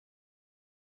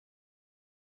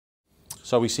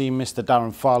So we see Mr.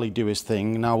 Darren Farley do his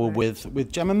thing. Now we're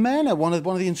with Gemma Merna, one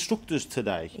of the instructors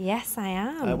today. Yes, I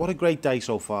am. What a great day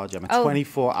so far, Gemma.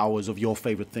 24 hours of your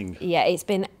favourite thing. Yeah, it's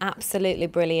been absolutely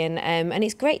brilliant. And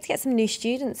it's great to get some new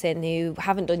students in who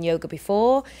haven't done yoga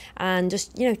before and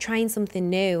just, trying something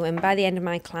new. And by the end of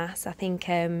my class, I think,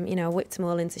 I whipped them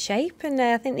all into shape and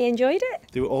I think they enjoyed it.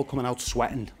 They were all coming out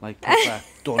sweating, like proper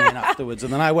done in afterwards.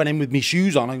 And then I went in with my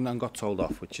shoes on and got told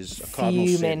off, which is a cardinal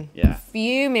sin. Yeah.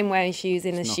 Fuming wearing shoes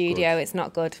in the studio. It's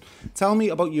not good. Tell me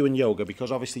about you and yoga,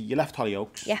 because obviously you left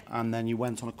Hollyoaks, yeah, and then you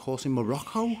went on a course in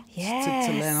Morocco, yes,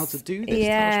 to learn how to do this.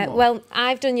 Yeah, well,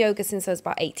 I've done yoga since I was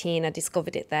about 18. I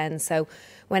discovered it then. So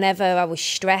whenever I was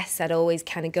stressed, I'd always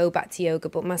kind of go back to yoga.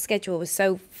 But my schedule was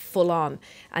so full on,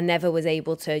 I never was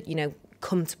able to,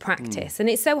 come to practice. And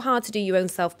it's so hard to do your own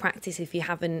self-practice if you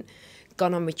haven't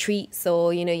gone on retreats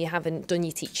or you haven't done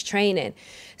your teacher training.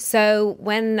 So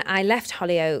when I left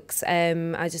Hollyoaks,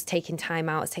 I was just taking time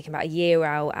out. I was taking about a year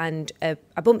out, and I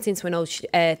bumped into an old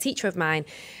teacher of mine,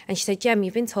 and she said, "Gem,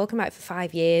 you've been talking about it for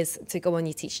 5 years to go on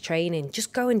your teacher training.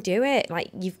 Just go and do it. Like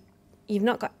you've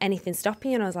not got anything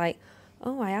stopping you." And I was like,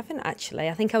 "Oh, I haven't actually.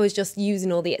 I think I was just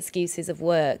using all the excuses of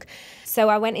work." So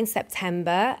I went in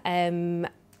September and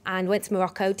went to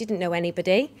Morocco. Didn't know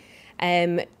anybody.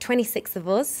 26 of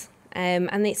us.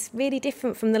 And it's really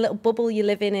different from the little bubble you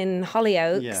live in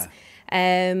Hollyoaks. Yeah.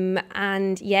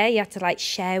 And yeah, you had to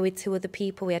share with 2 other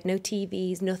people. We had no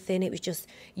TVs, nothing. It was just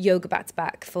yoga back to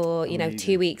back for,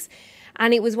 2 weeks.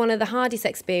 And it was one of the hardest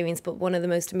experiences, but one of the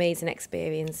most amazing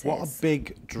experiences. What a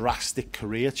big, drastic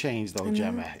career change, though,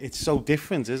 Gemma. It's so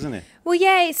different, isn't it? Well,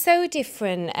 yeah, it's so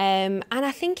different. And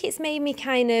I think it's made me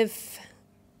kind of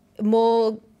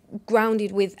more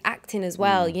grounded with acting as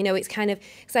well. It's kind of,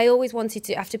 because I always wanted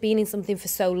to, after being in something for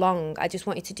so long, I just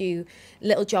wanted to do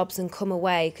little jobs and come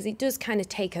away, because it does kind of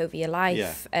take over your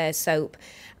life, soap.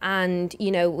 And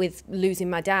with losing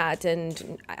my dad,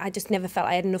 and I just never felt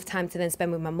I had enough time to then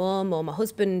spend with my mum or my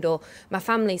husband or my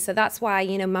family. So that's why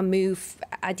my move,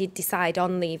 I did decide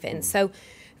on leaving. So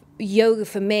yoga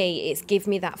for me, it's give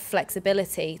me that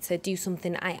flexibility to do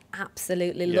something I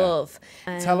absolutely love.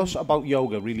 Tell us about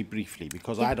yoga really briefly,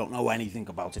 because I don't know anything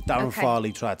about it. Darren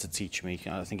Farley tried to teach me.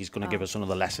 I think he's going to give us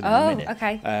another lesson in a minute.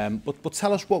 Okay. But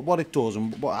tell us what it does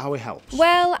and how it helps.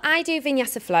 Well, I do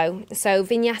vinyasa flow. So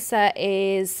vinyasa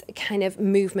is kind of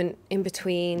movement in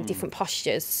between different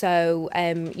postures. So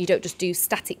you don't just do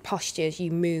static postures, you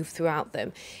move throughout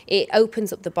them. It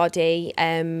opens up the body.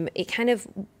 It kind of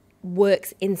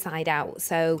works inside out,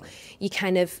 so you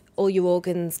kind of, all your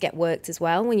organs get worked as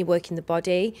well when you're working the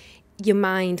body. Your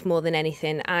mind more than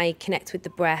anything. I connect with the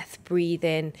breath,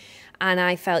 breathing, and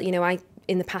I felt,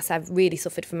 in the past I've really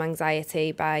suffered from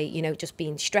anxiety by, just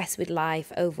being stressed with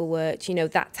life, overworked,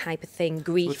 that type of thing,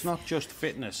 grief. So it's not just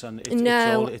fitness, and it's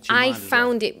no, it's your mind I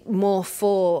found it more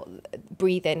for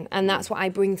breathing, and that's what I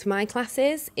bring to my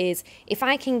classes, is if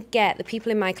I can get the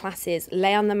people in my classes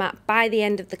lay on the mat by the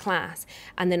end of the class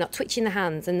and they're not twitching the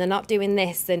hands and they're not doing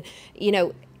this, and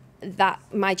that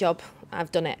my job,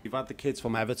 I've done it. We've had the kids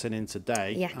from Everton in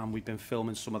today, and we've been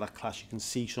filming some of that class. You can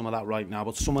see some of that right now,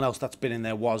 but someone else that's been in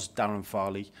there was Darren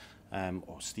Farley,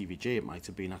 or Stevie G it might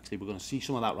have been actually. We're going to see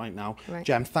some of that right now. Right.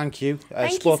 Gem, thank you.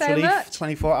 Thank Sports you so Relief, much.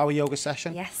 24-hour yoga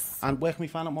session. Yes. And where can we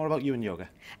find out more about you and yoga?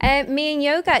 Me and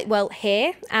yoga, well,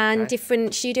 here and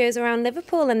different studios around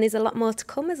Liverpool, and there's a lot more to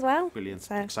come as well. Brilliant.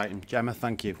 So. Exciting. Gemma,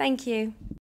 thank you. Thank you.